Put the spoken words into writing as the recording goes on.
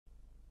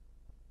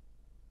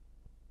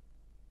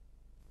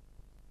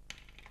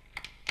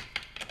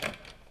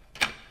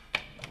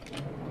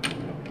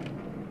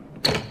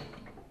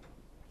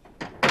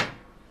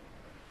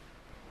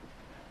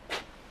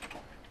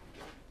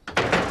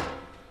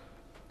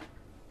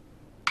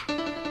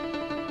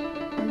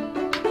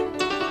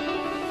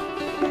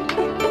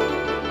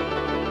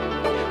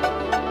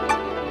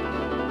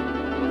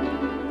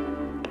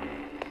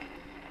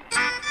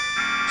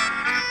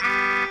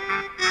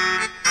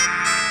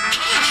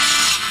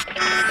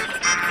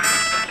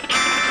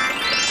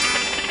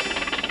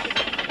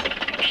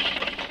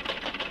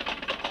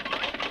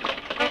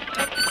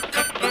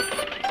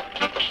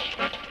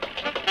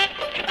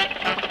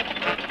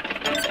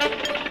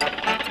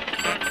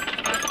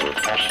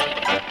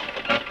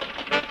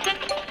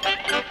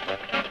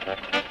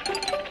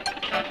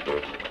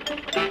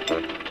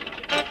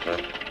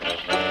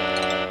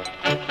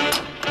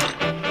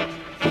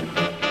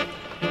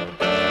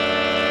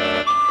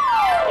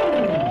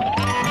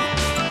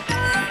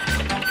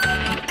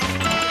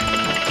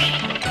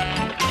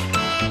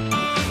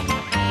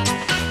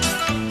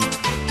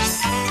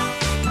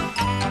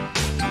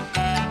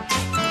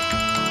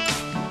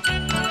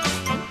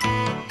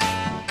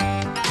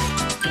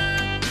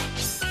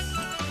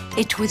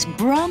It was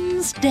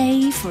Brum's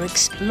day for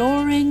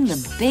exploring the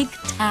big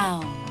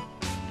town.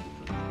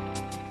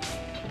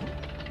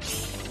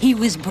 He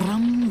was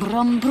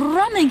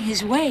brumming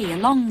his way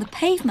along the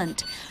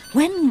pavement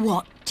when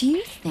what do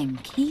you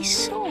think he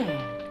saw?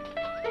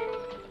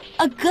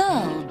 A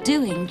girl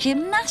doing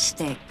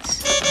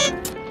gymnastics.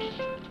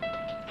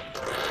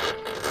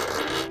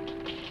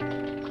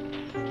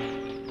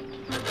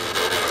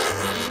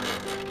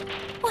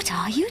 "What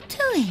are you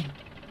doing?"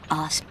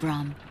 asked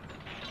Brum.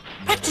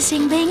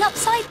 "Practicing being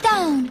upside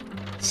down,"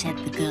 said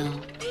the girl.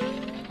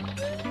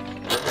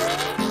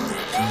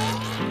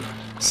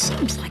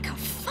 "Seems like a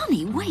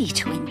funny way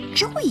to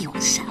enjoy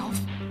yourself,"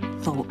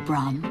 thought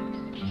Brum.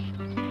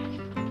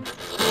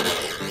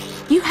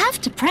 "You have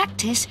to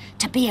practice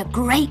to be a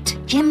great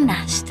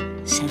gymnast,"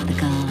 said the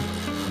girl.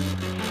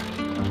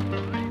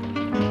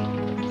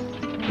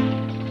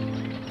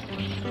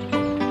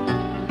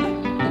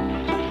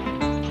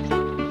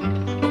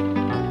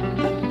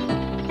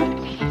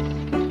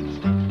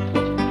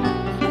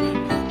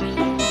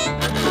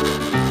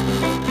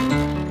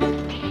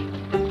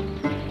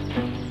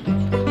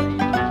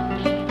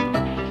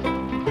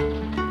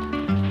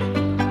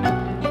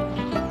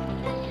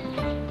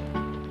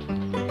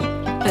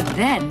 But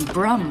then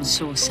Brum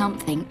saw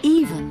something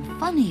even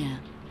funnier.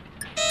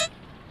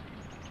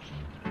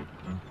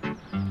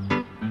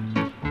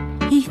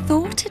 He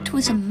thought it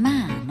was a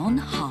man on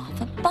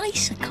half a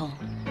bicycle.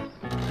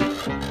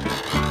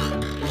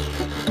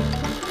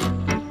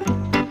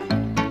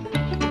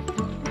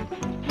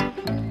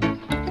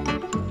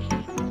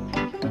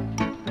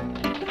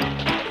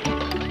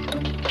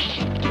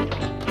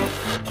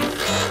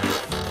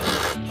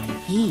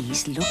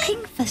 "He's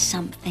looking for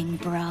something,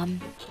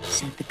 Brum,"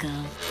 said the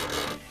girl.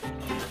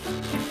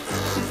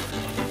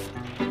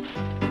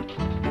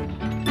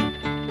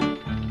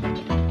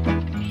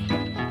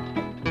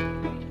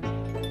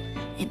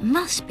 "It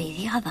must be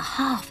the other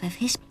half of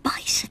his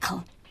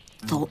bicycle,"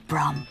 thought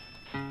Brum.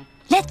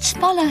 "Let's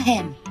follow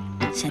him,"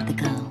 said the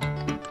girl.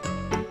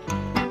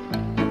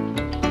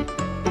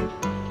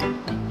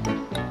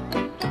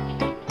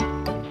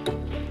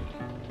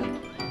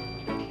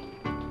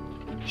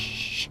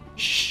 "Shh,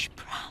 shh,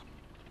 Brum."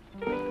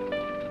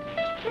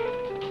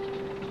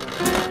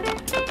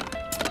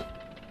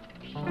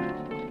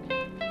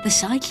 The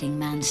cycling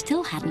man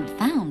still hadn't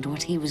found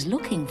what he was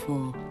looking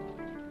for.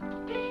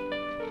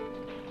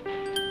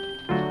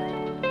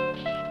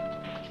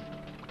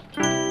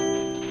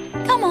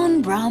 "Come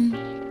on, Brum."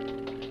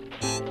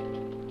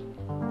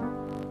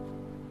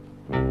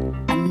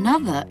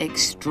 Another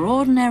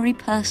extraordinary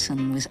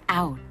person was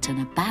out and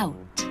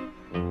about.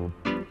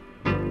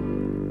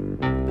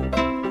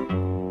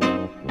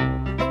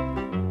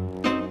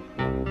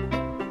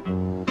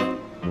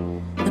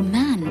 The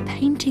man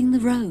painting the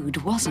road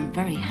wasn't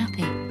very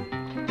happy.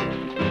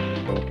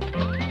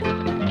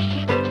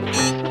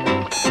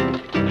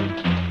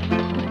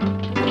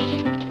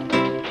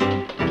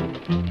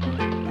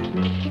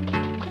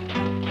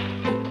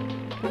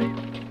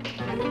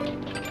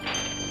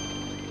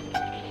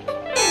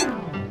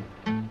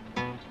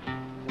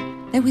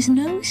 There was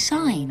no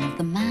sign of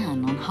the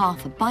man on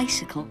half a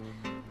bicycle,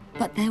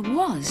 but there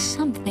was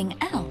something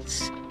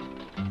else.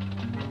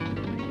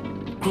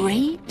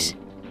 Great,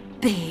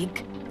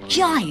 big,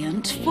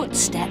 giant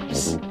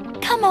footsteps.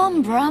 "Come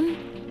on, Brum,"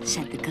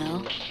 said the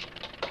girl.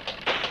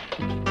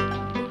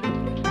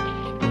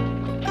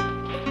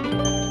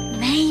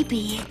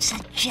 "Maybe it's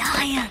a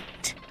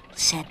giant,"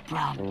 said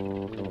Brum.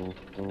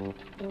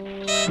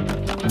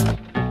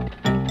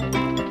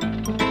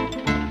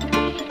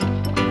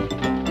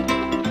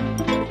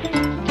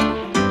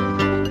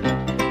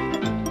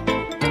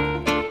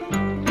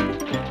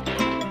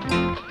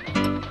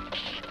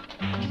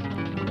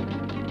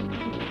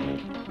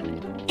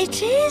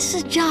 "It is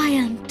a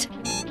giant,"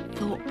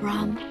 thought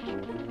Brum.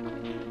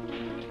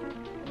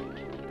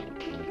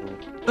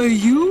 "Are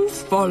you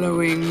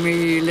following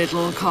me,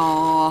 little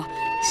car?"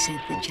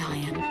 said the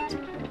giant.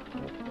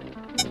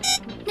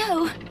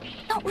 "No,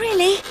 not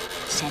really,"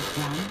 said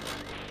Brum.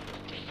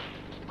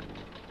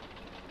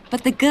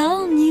 But the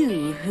girl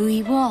knew who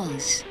he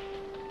was.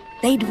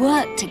 They'd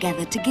worked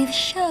together to give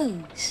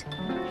shows.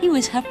 He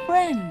was her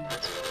friend.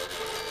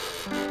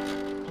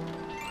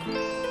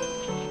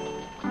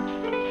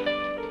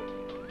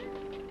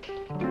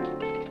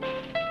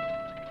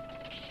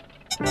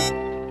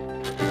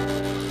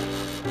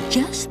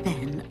 Just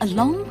then,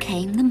 along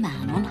came the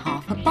man on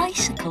half a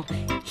bicycle.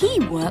 He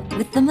worked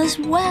with them as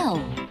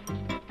well.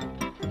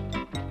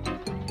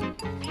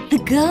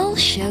 The girl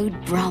showed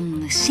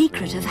Brum the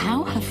secret of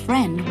how her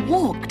friend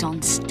walked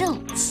on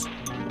stilts.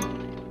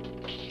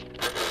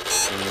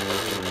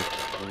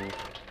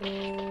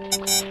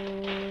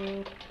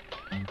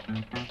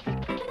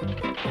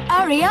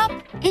 "Hurry up,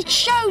 it's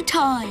show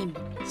time,"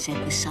 said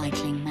the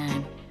cycling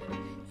man.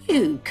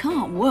 "You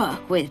can't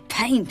work with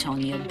paint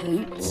on your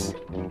boots."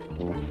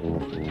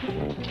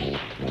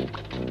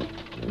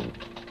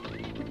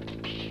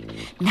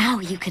 "Now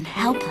you can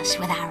help us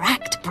with our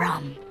act,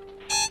 Brum."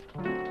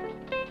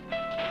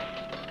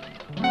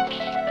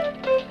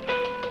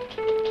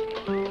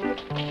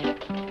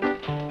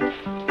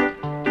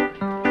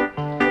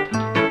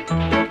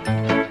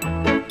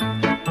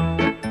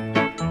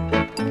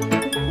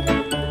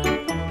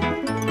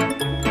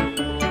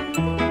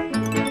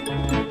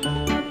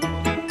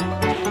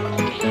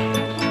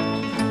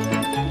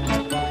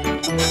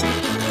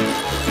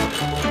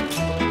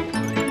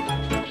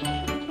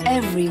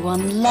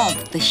 Everyone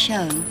loved the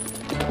show.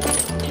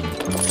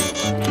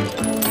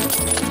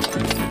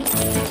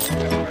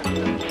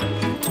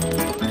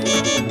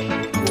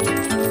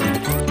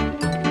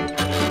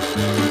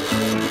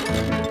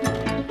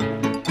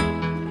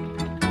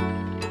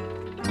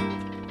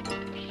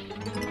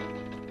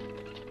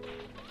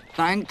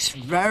 Thanks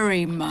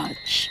very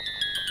much,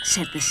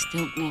 said the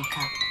stilt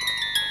walker.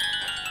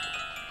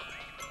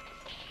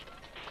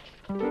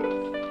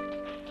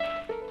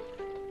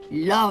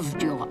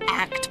 Loved your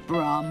act,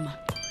 Brum.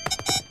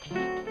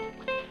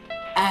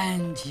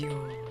 And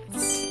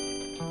yours.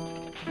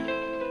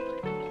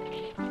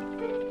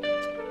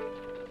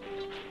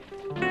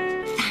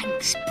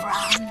 Thanks,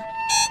 Brum.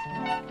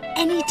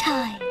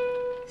 Anytime,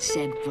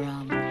 said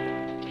Brum.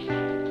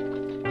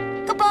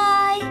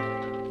 Goodbye.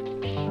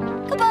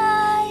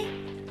 Goodbye.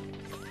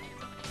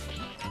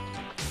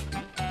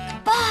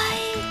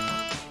 Bye.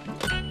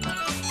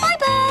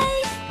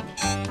 Bye-bye.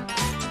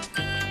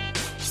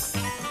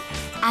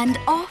 And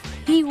off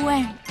he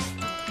went,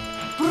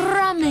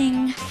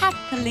 brumming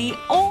happily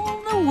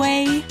all the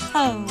way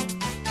home.